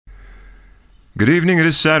Good evening. It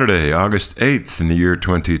is Saturday, August 8th in the year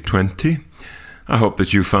 2020. I hope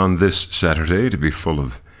that you found this Saturday to be full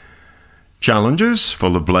of challenges,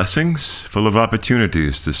 full of blessings, full of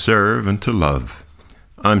opportunities to serve and to love.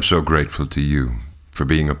 I'm so grateful to you for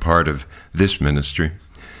being a part of this ministry.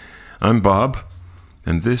 I'm Bob,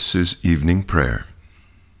 and this is Evening Prayer.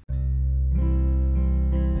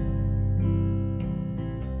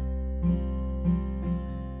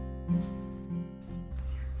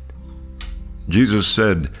 Jesus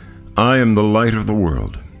said, "I am the light of the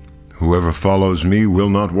world. Whoever follows me will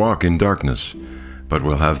not walk in darkness, but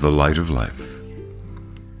will have the light of life."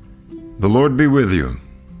 The Lord be with you.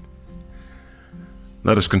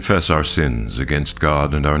 Let us confess our sins against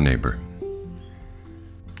God and our neighbor.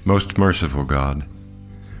 Most merciful God,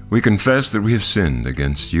 we confess that we have sinned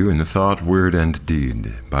against you in thought, word, and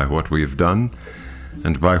deed, by what we have done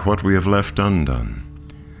and by what we have left undone.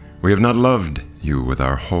 We have not loved you with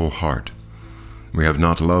our whole heart. We have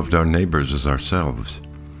not loved our neighbors as ourselves.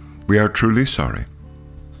 We are truly sorry,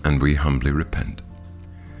 and we humbly repent.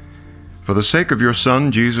 For the sake of your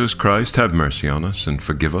Son, Jesus Christ, have mercy on us and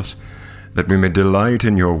forgive us, that we may delight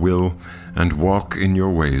in your will and walk in your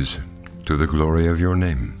ways, to the glory of your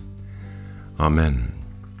name. Amen.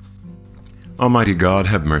 Almighty God,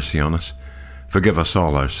 have mercy on us. Forgive us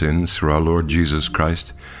all our sins through our Lord Jesus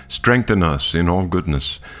Christ. Strengthen us in all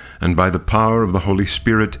goodness, and by the power of the Holy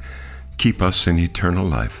Spirit, keep us in eternal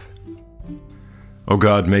life. O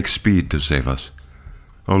God, make speed to save us.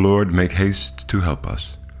 O Lord, make haste to help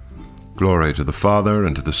us. Glory to the Father,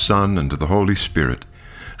 and to the Son, and to the Holy Spirit,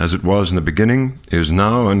 as it was in the beginning, is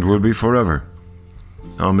now, and will be forever.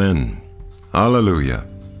 Amen. Alleluia.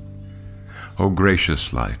 O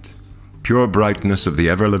gracious light, pure brightness of the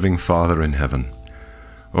ever-living Father in heaven,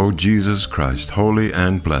 O Jesus Christ, holy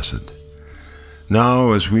and blessed,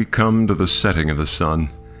 now as we come to the setting of the sun,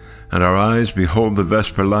 and our eyes behold the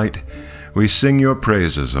vesper light, we sing your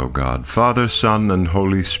praises, O God, Father, Son, and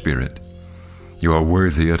Holy Spirit. You are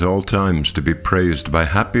worthy at all times to be praised by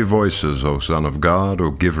happy voices, O Son of God, O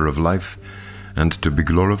Giver of life, and to be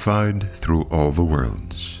glorified through all the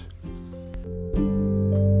worlds.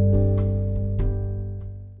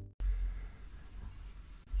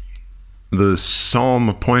 The psalm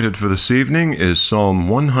appointed for this evening is Psalm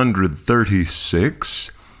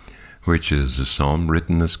 136, which is a psalm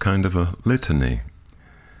written as kind of a litany.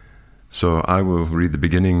 So I will read the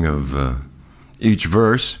beginning of each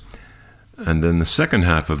verse, and then the second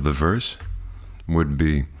half of the verse would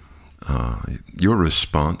be your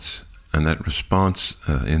response, and that response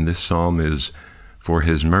in this psalm is, "For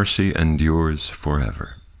his mercy endures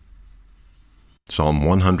forever." Psalm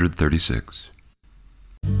 136.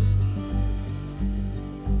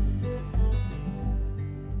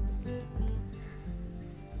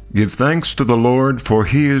 Give thanks to the Lord, for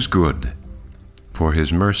he is good, for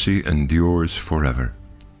his mercy endures forever.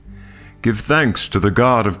 Give thanks to the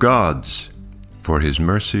God of gods, for his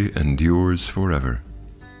mercy endures forever.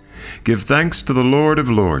 Give thanks to the Lord of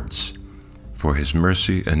lords, for his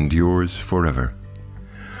mercy endures forever.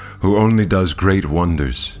 Who only does great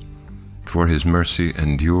wonders, for his mercy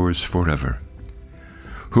endures forever.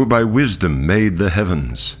 Who by wisdom made the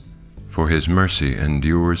heavens, for his mercy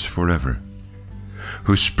endures forever.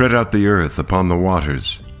 Who spread out the earth upon the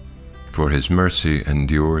waters, for his mercy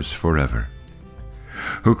endures forever.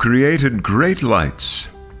 Who created great lights,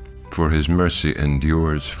 for his mercy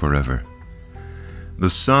endures forever.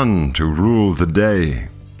 The sun to rule the day,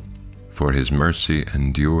 for his mercy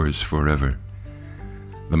endures forever.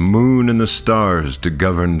 The moon and the stars to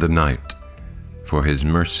govern the night, for his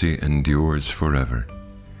mercy endures forever.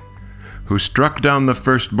 Who struck down the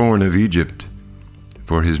firstborn of Egypt,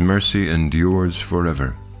 for his mercy endures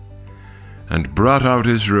forever, and brought out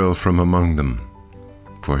Israel from among them,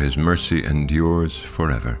 for his mercy endures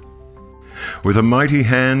forever. With a mighty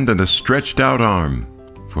hand and a stretched out arm,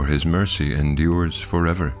 for his mercy endures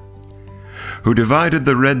forever. Who divided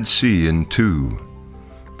the Red Sea in two,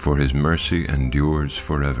 for his mercy endures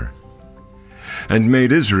forever. And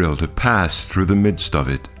made Israel to pass through the midst of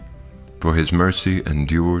it, for his mercy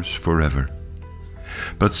endures forever.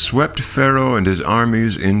 But swept Pharaoh and his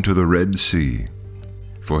armies into the Red Sea,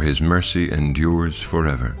 for his mercy endures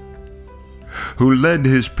forever. Who led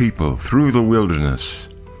his people through the wilderness,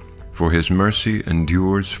 for his mercy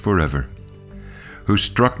endures forever. Who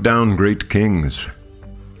struck down great kings,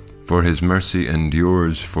 for his mercy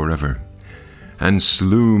endures forever, and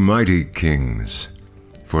slew mighty kings,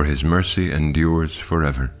 for his mercy endures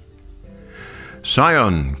forever.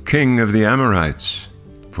 Sihon, king of the Amorites,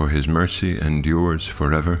 for his mercy endures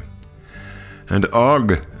forever. And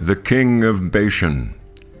Og, the king of Bashan,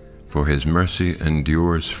 for his mercy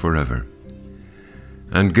endures forever.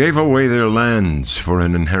 and gave away their lands for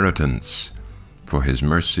an inheritance, for his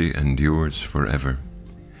mercy endures forever.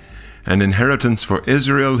 An inheritance for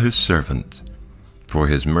Israel his servant, for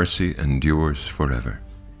his mercy endures forever.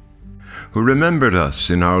 Who remembered us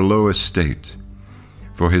in our low estate,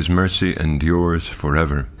 for his mercy endures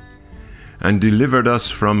forever, and delivered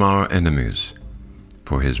us from our enemies,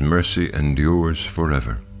 for his mercy endures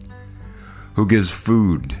forever. Who gives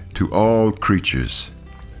food to all creatures,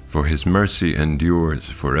 for his mercy endures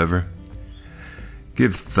forever.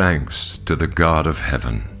 Give thanks to the God of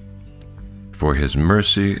heaven, for his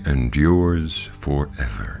mercy endures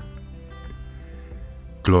forever.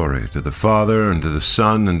 Glory to the Father, and to the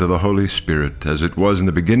Son, and to the Holy Spirit, as it was in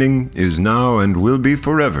the beginning, is now, and will be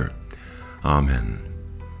forever. Amen.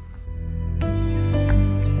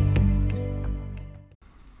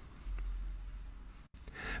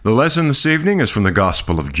 The lesson this evening is from the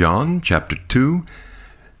Gospel of John, chapter 2,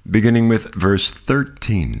 beginning with verse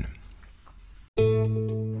 13.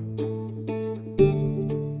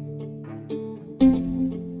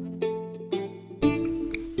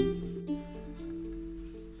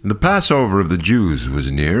 The Passover of the Jews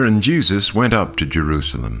was near, and Jesus went up to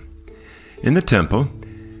Jerusalem. In the temple,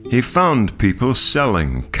 he found people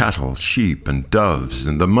selling cattle, sheep, and doves,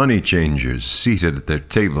 and the money changers seated at their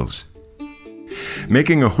tables.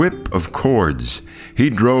 Making a whip of cords, he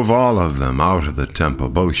drove all of them out of the temple,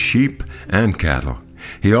 both sheep and cattle.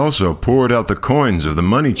 He also poured out the coins of the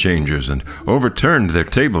money changers and overturned their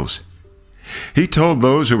tables. He told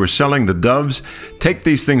those who were selling the doves, "Take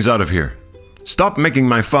these things out of here. Stop making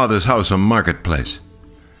my Father's house a marketplace."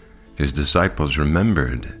 His disciples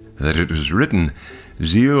remembered that it was written,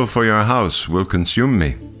 "Zeal for your house will consume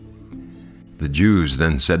me." The Jews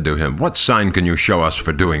then said to him, "What sign can you show us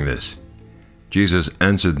for doing this?" Jesus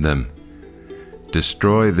answered them,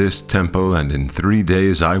 "Destroy this temple, and in 3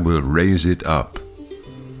 days I will raise it up."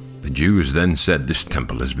 The Jews then said, "This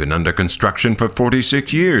temple has been under construction for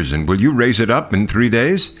 46 years, and will you raise it up in 3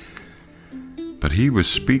 days?" But he was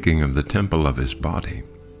speaking of the temple of his body.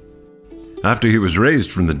 After he was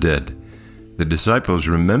raised from the dead, the disciples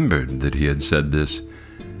remembered that he had said this,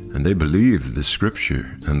 and they believed the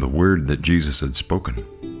scripture and the word that Jesus had spoken.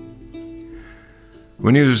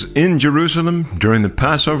 When he was in Jerusalem during the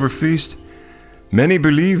Passover feast, many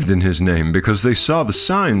believed in his name because they saw the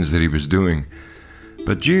signs that he was doing.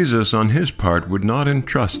 But Jesus, on his part, would not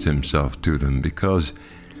entrust himself to them because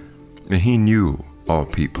he knew all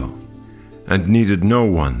people and needed no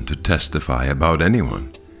one to testify about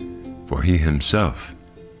anyone, for he himself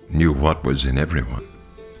knew what was in everyone.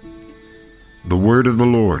 The word of the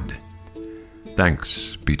Lord.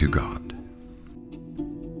 Thanks be to God.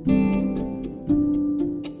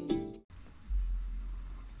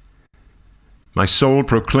 My soul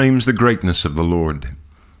proclaims the greatness of the Lord.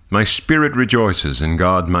 My spirit rejoices in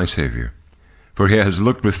God my Savior, for he has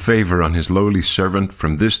looked with favor on his lowly servant.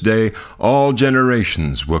 From this day all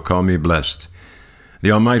generations will call me blessed.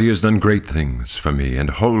 The Almighty has done great things for me, and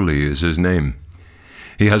holy is his name.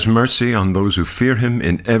 He has mercy on those who fear him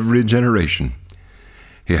in every generation.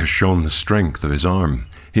 He has shown the strength of his arm.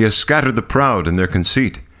 He has scattered the proud in their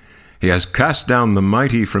conceit. He has cast down the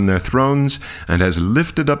mighty from their thrones, and has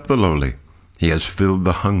lifted up the lowly. He has filled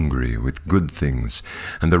the hungry with good things,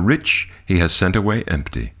 and the rich he has sent away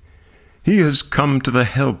empty. He has come to the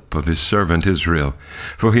help of his servant Israel,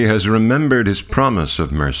 for he has remembered his promise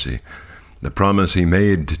of mercy, the promise he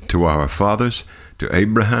made to our fathers, to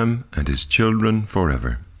Abraham and his children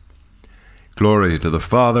forever. Glory to the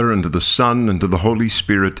Father, and to the Son, and to the Holy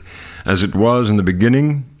Spirit, as it was in the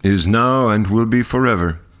beginning, is now, and will be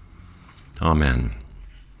forever. Amen.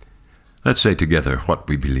 Let's say together what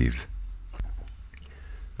we believe.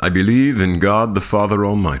 I believe in God the Father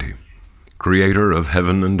Almighty, creator of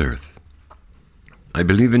heaven and earth. I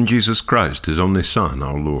believe in Jesus Christ, his only Son,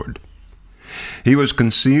 our Lord. He was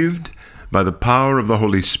conceived by the power of the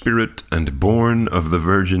Holy Spirit and born of the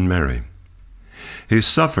Virgin Mary. He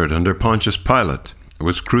suffered under Pontius Pilate,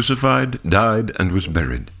 was crucified, died, and was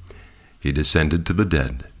buried. He descended to the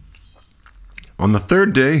dead. On the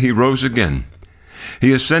 3rd day he rose again.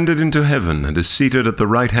 He ascended into heaven and is seated at the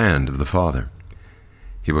right hand of the Father.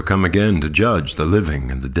 He will come again to judge the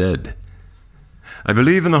living and the dead. I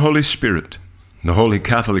believe in the Holy Spirit, the Holy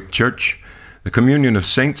Catholic Church, the communion of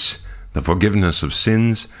saints, the forgiveness of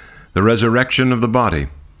sins, the resurrection of the body,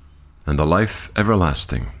 and the life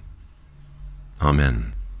everlasting.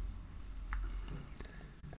 Amen.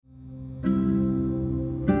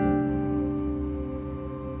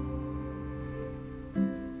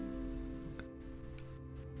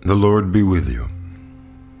 The Lord be with you.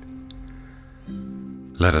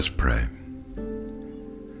 Let us pray.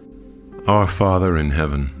 Our Father in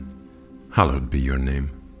heaven, hallowed be your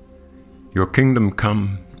name. Your kingdom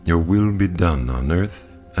come, your will be done on earth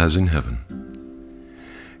as in heaven.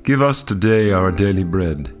 Give us today our daily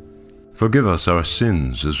bread. Forgive us our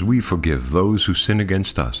sins as we forgive those who sin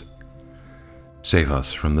against us. Save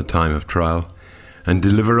us from the time of trial, and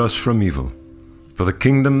deliver us from evil. For the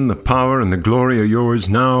kingdom, the power, and the glory are yours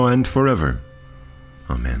now and forever.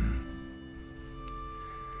 Amen.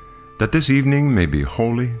 That this evening may be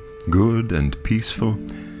holy, good, and peaceful,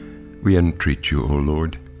 we entreat you, O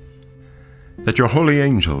Lord. That your holy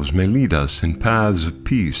angels may lead us in paths of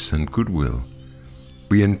peace and goodwill,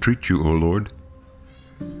 we entreat you, O Lord.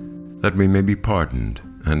 That we may be pardoned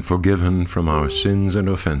and forgiven from our sins and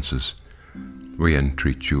offenses, we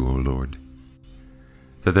entreat you, O Lord.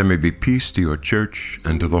 That there may be peace to your church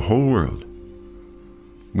and to the whole world,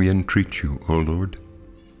 we entreat you, O Lord.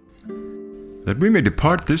 That we may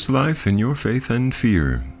depart this life in your faith and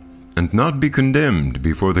fear, and not be condemned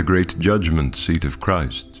before the great judgment seat of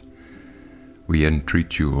Christ, we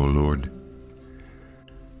entreat you, O Lord.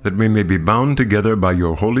 That we may be bound together by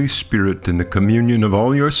your Holy Spirit in the communion of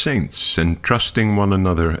all your saints, entrusting one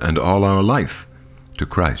another and all our life to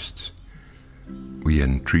Christ, we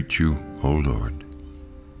entreat you, O Lord.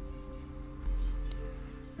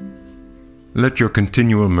 Let your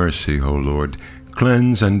continual mercy, O Lord,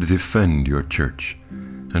 cleanse and defend your church,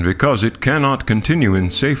 and because it cannot continue in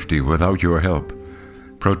safety without your help,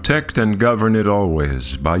 protect and govern it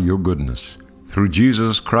always by your goodness, through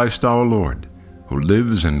Jesus Christ our Lord, who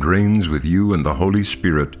lives and reigns with you and the Holy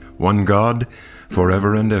Spirit, one God,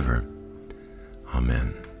 forever and ever.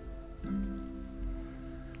 Amen.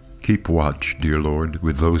 Keep watch, dear Lord,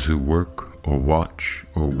 with those who work or watch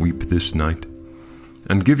or weep this night,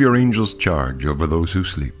 and give your angels charge over those who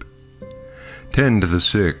sleep. Tend the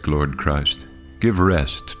sick, Lord Christ. Give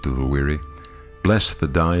rest to the weary. Bless the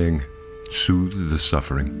dying. Soothe the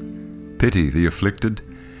suffering. Pity the afflicted.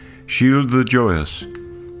 Shield the joyous.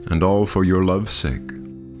 And all for your love's sake.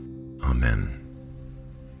 Amen.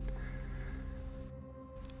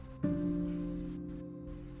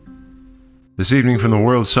 This evening from the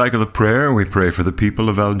World Cycle of Prayer, we pray for the people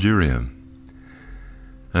of Algeria.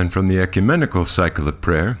 And from the Ecumenical Cycle of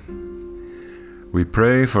Prayer, we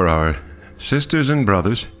pray for our sisters and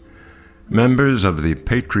brothers, members of the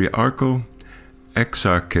Patriarchal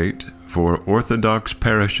Exarchate for Orthodox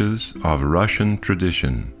Parishes of Russian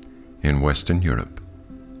Tradition in Western Europe.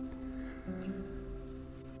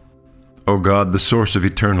 O God, the source of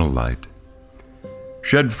eternal light,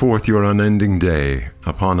 shed forth your unending day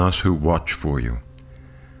upon us who watch for you,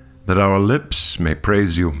 that our lips may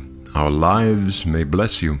praise you, our lives may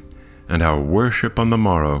bless you, and our worship on the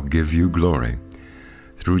morrow give you glory.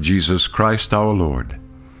 Through Jesus Christ our Lord.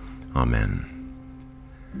 Amen.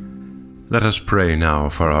 Let us pray now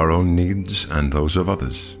for our own needs and those of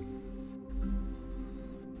others.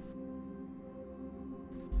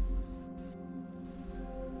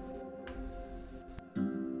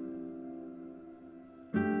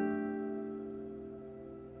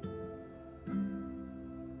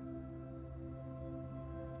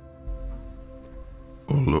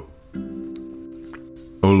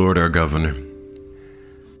 O Lord, our Governor,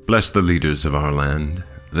 bless the leaders of our land,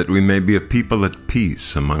 that we may be a people at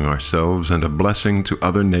peace among ourselves and a blessing to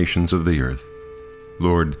other nations of the earth.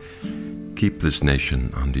 Lord, keep this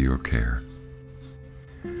nation under your care.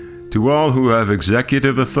 To all who have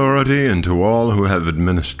executive authority and to all who have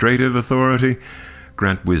administrative authority,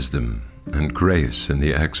 grant wisdom and grace in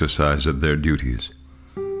the exercise of their duties.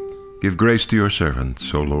 Give grace to your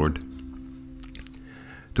servants, O Lord.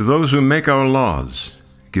 To those who make our laws,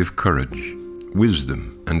 give courage,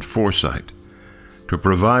 wisdom, and foresight to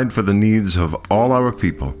provide for the needs of all our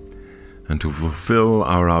people and to fulfill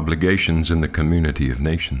our obligations in the community of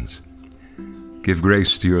nations. Give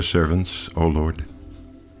grace to your servants, O Lord.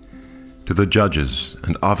 To the judges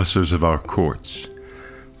and officers of our courts,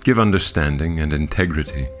 give understanding and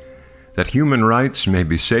integrity, that human rights may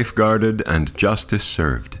be safeguarded and justice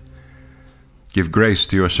served. Give grace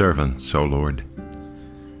to your servants, O Lord.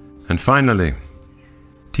 And finally,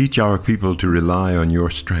 teach our people to rely on your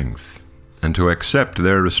strength and to accept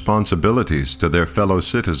their responsibilities to their fellow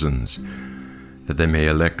citizens, that they may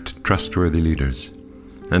elect trustworthy leaders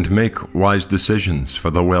and make wise decisions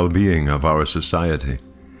for the well-being of our society,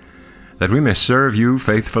 that we may serve you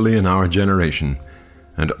faithfully in our generation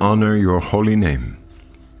and honor your holy name.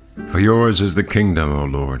 For yours is the kingdom, O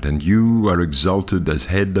Lord, and you are exalted as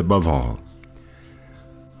head above all.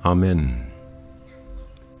 Amen.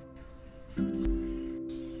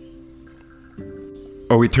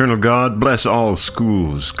 O eternal God, bless all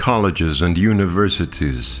schools, colleges, and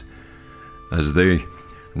universities as they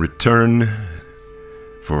return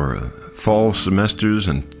for fall semesters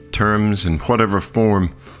and terms in whatever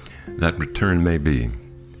form that return may be.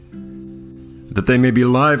 That they may be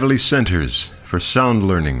lively centers for sound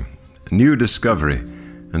learning, new discovery,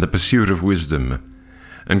 and the pursuit of wisdom,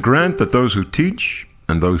 and grant that those who teach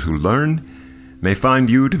and those who learn may find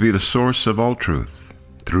you to be the source of all truth,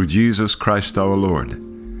 through Jesus Christ our Lord.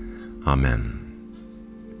 Amen.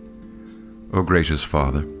 O gracious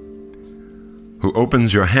Father, who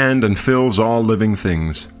opens your hand and fills all living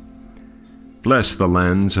things, bless the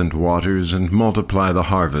lands and waters and multiply the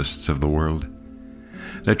harvests of the world.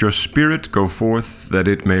 Let your Spirit go forth that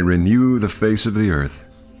it may renew the face of the earth.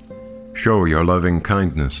 Show your loving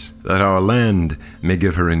kindness, that our land may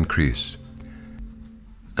give her increase.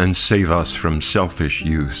 And save us from selfish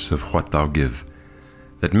use of what thou give,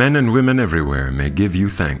 that men and women everywhere may give you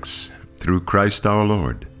thanks, through Christ our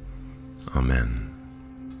Lord. Amen.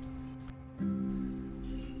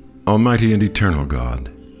 Almighty and eternal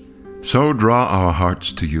God, so draw our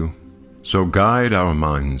hearts to you, so guide our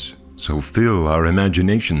minds, so fill our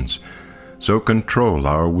imaginations, so control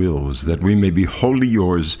our wills, that we may be wholly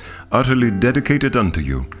yours, utterly dedicated unto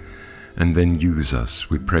you, and then use us,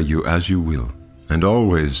 we pray you, as you will, and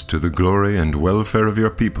always to the glory and welfare of your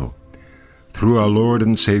people, through our Lord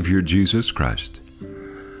and Savior Jesus Christ.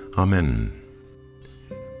 Amen.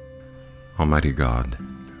 Almighty God,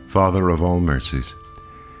 Father of all mercies,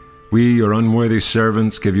 we, your unworthy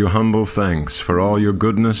servants, give you humble thanks for all your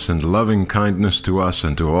goodness and loving kindness to us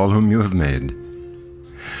and to all whom you have made.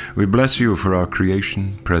 We bless you for our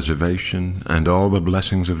creation, preservation, and all the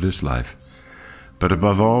blessings of this life, but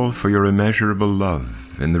above all for your immeasurable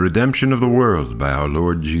love in the redemption of the world by our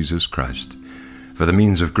Lord Jesus Christ, for the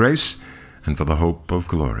means of grace and for the hope of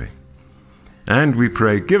glory. And we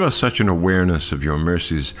pray, give us such an awareness of your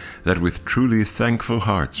mercies that with truly thankful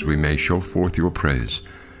hearts we may show forth your praise,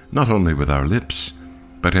 not only with our lips,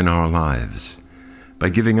 but in our lives, by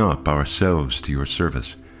giving up ourselves to your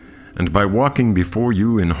service, and by walking before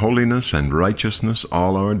you in holiness and righteousness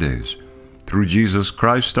all our days, through Jesus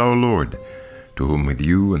Christ our Lord, to whom with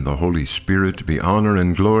you and the Holy Spirit be honor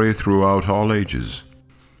and glory throughout all ages.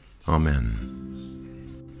 Amen.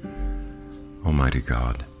 Almighty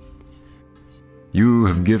God, you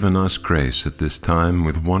have given us grace at this time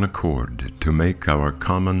with one accord to make our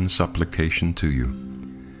common supplication to you.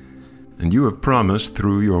 And you have promised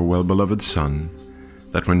through your well-beloved Son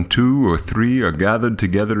that when 2 or 3 are gathered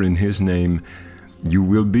together in his name, you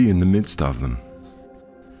will be in the midst of them.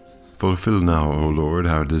 Fulfill now, O Lord,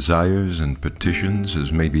 our desires and petitions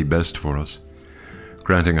as may be best for us,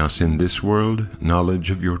 granting us in this world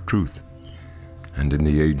knowledge of your truth, and in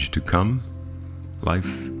the age to come,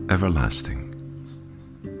 life everlasting.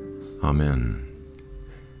 Amen.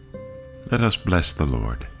 Let us bless the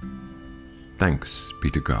Lord. Thanks be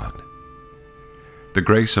to God. The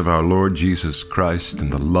grace of our Lord Jesus Christ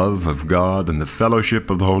and the love of God and the fellowship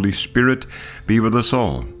of the Holy Spirit be with us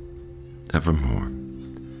all, evermore.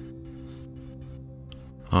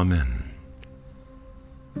 Amen.